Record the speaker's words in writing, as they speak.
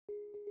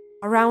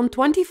Around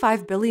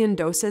 25 billion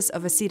doses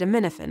of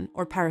acetaminophen,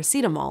 or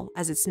paracetamol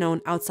as it's known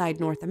outside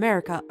North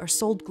America, are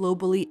sold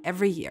globally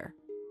every year.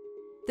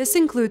 This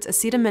includes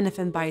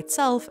acetaminophen by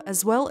itself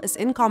as well as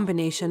in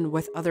combination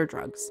with other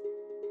drugs.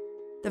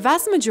 The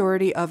vast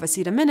majority of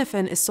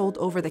acetaminophen is sold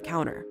over the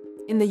counter.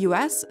 In the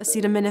US,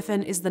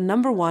 acetaminophen is the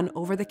 #1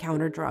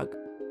 over-the-counter drug.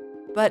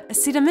 But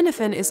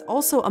acetaminophen is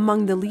also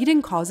among the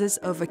leading causes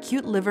of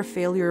acute liver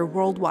failure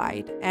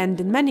worldwide, and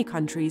in many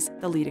countries,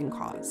 the leading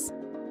cause.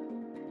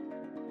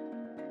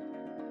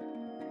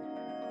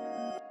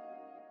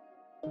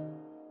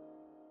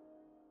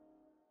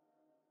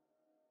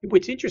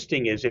 What's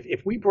interesting is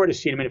if we brought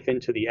acetaminophen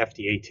to the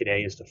FDA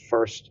today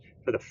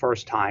for the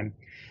first time,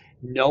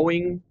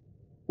 knowing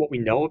what we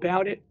know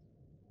about it,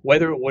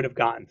 whether it would have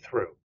gotten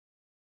through.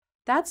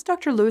 That's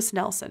Dr. Lewis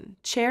Nelson,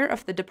 chair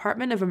of the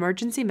Department of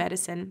Emergency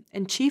Medicine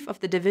and chief of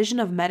the Division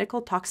of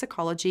Medical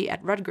Toxicology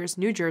at Rutgers,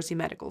 New Jersey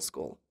Medical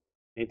School.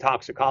 In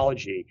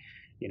toxicology,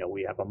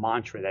 we have a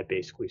mantra that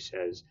basically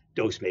says,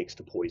 dose makes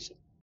the poison.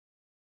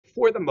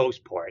 For the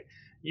most part,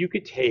 you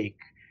could take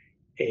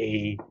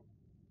a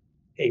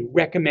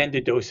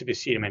recommended dose of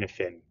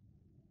acetaminophen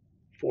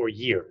for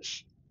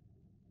years,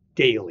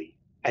 daily,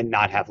 and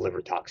not have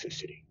liver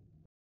toxicity.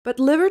 But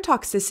liver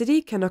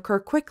toxicity can occur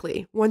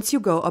quickly once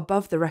you go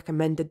above the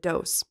recommended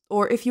dose,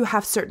 or if you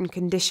have certain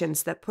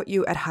conditions that put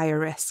you at higher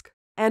risk.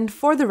 And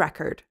for the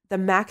record, the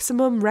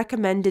maximum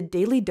recommended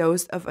daily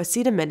dose of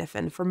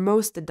acetaminophen for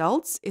most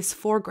adults is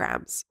 4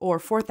 grams, or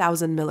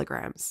 4,000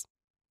 milligrams.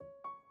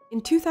 In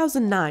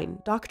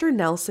 2009, Dr.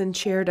 Nelson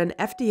chaired an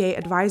FDA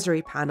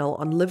advisory panel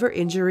on liver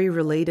injury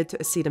related to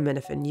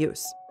acetaminophen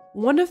use.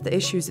 One of the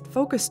issues it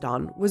focused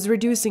on was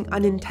reducing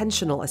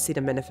unintentional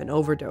acetaminophen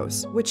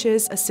overdose, which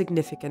is a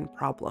significant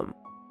problem.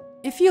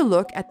 If you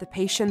look at the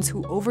patients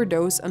who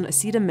overdose on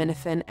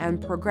acetaminophen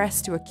and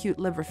progress to acute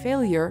liver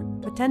failure,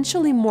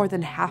 potentially more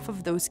than half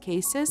of those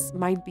cases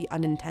might be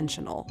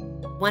unintentional.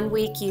 1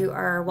 week you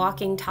are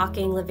walking,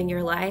 talking, living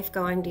your life,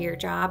 going to your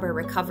job or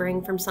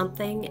recovering from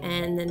something,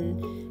 and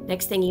then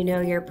next thing you know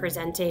you're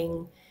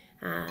presenting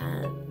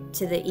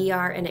to the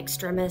ER in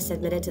extremis,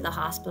 admitted to the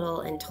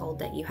hospital and told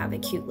that you have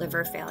acute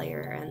liver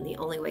failure and the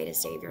only way to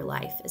save your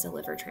life is a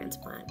liver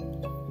transplant.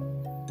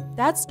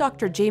 That's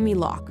Dr. Jamie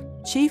Locke,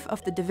 Chief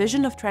of the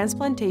Division of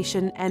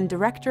Transplantation and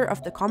Director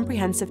of the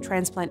Comprehensive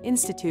Transplant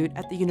Institute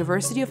at the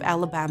University of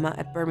Alabama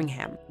at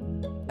Birmingham.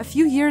 A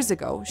few years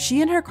ago,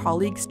 she and her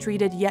colleagues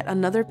treated yet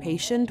another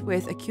patient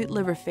with acute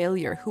liver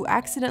failure who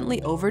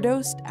accidentally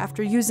overdosed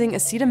after using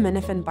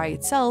acetaminophen by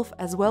itself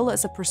as well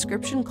as a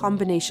prescription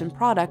combination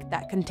product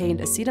that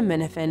contained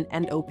acetaminophen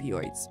and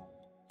opioids.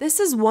 This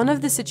is one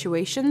of the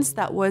situations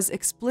that was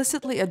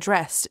explicitly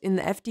addressed in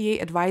the FDA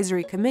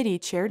Advisory Committee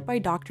chaired by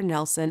Dr.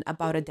 Nelson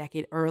about a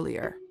decade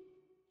earlier.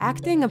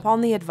 Acting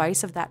upon the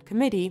advice of that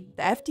committee,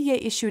 the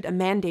FDA issued a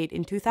mandate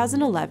in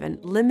 2011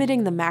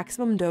 limiting the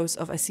maximum dose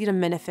of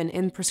acetaminophen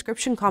in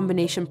prescription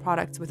combination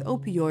products with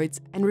opioids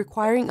and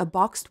requiring a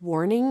boxed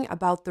warning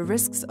about the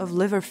risks of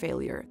liver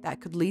failure that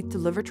could lead to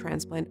liver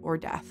transplant or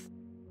death.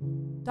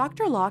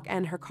 Dr. Locke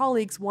and her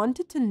colleagues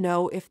wanted to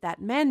know if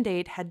that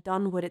mandate had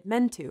done what it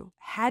meant to.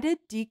 Had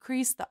it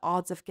decreased the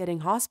odds of getting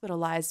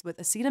hospitalized with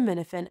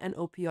acetaminophen and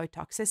opioid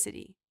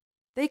toxicity?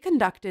 They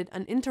conducted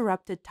an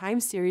interrupted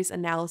time series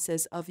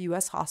analysis of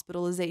US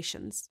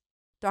hospitalizations.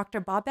 Dr.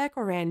 Babak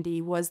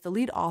Orandi was the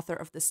lead author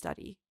of the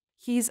study.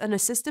 He's an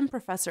assistant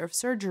professor of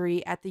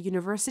surgery at the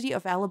University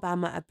of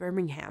Alabama at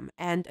Birmingham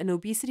and an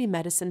obesity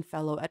medicine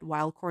fellow at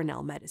Weill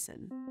Cornell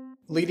Medicine.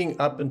 Leading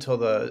up until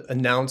the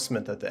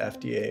announcement that the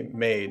FDA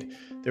made,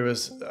 there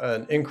was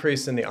an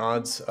increase in the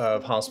odds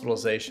of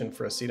hospitalization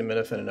for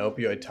acetaminophen and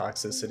opioid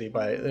toxicity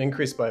by an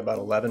increase by about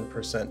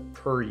 11%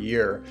 per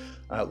year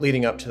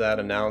leading up to that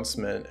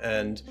announcement.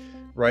 And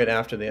right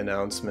after the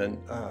announcement,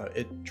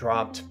 it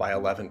dropped by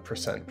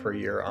 11% per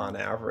year on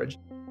average.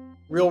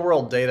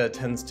 Real-world data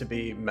tends to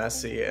be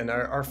messy, and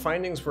our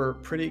findings were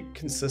pretty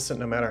consistent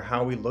no matter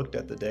how we looked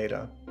at the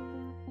data.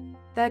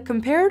 The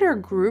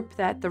comparator group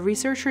that the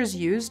researchers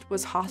used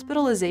was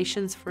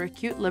hospitalizations for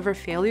acute liver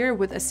failure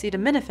with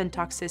acetaminophen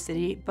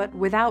toxicity, but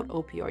without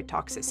opioid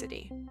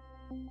toxicity.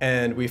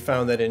 And we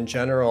found that in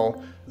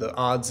general, the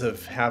odds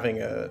of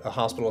having a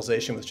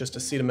hospitalization with just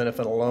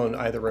acetaminophen alone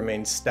either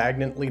remained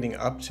stagnant leading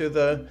up to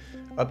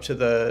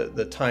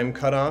the time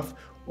cutoff,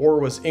 or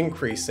was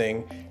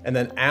increasing, and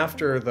then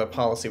after the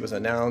policy was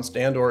announced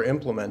and or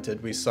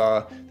implemented, we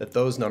saw that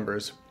those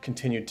numbers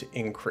continued to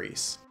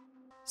increase.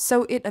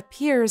 So it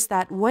appears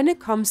that when it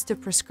comes to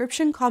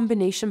prescription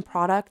combination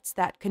products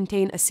that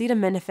contain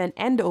acetaminophen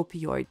and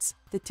opioids,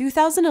 the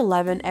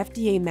 2011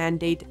 FDA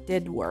mandate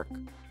did work.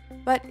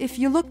 But if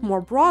you look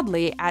more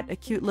broadly at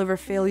acute liver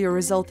failure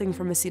resulting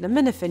from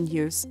acetaminophen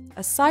use,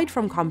 aside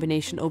from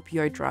combination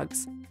opioid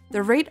drugs,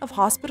 the rate of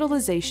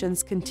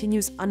hospitalizations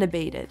continues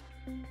unabated.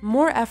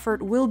 More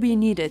effort will be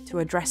needed to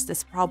address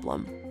this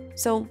problem.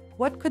 So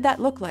what could that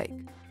look like?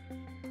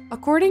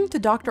 According to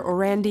Dr.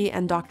 Orandi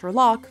and Dr.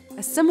 Locke,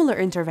 a similar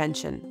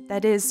intervention,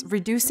 that is,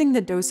 reducing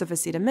the dose of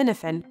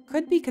acetaminophen,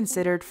 could be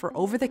considered for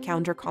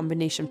over-the-counter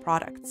combination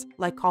products,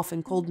 like cough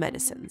and cold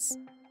medicines.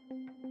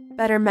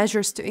 Better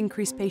measures to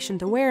increase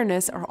patient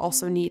awareness are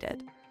also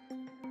needed.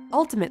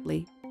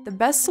 Ultimately, the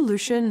best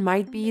solution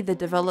might be the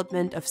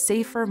development of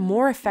safer,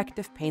 more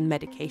effective pain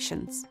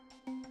medications.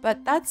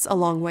 But that's a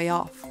long way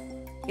off.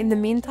 In the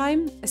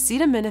meantime,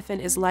 acetaminophen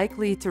is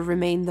likely to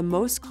remain the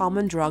most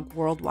common drug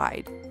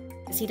worldwide.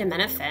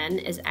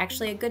 Acetaminophen is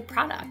actually a good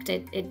product.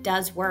 It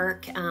does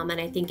work, and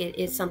I think it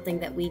is something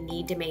that we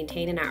need to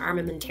maintain in our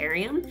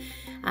armamentarium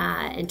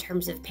in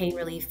terms of pain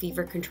relief,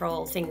 fever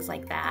control, things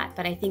like that.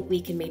 But I think we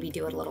can maybe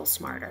do it a little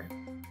smarter.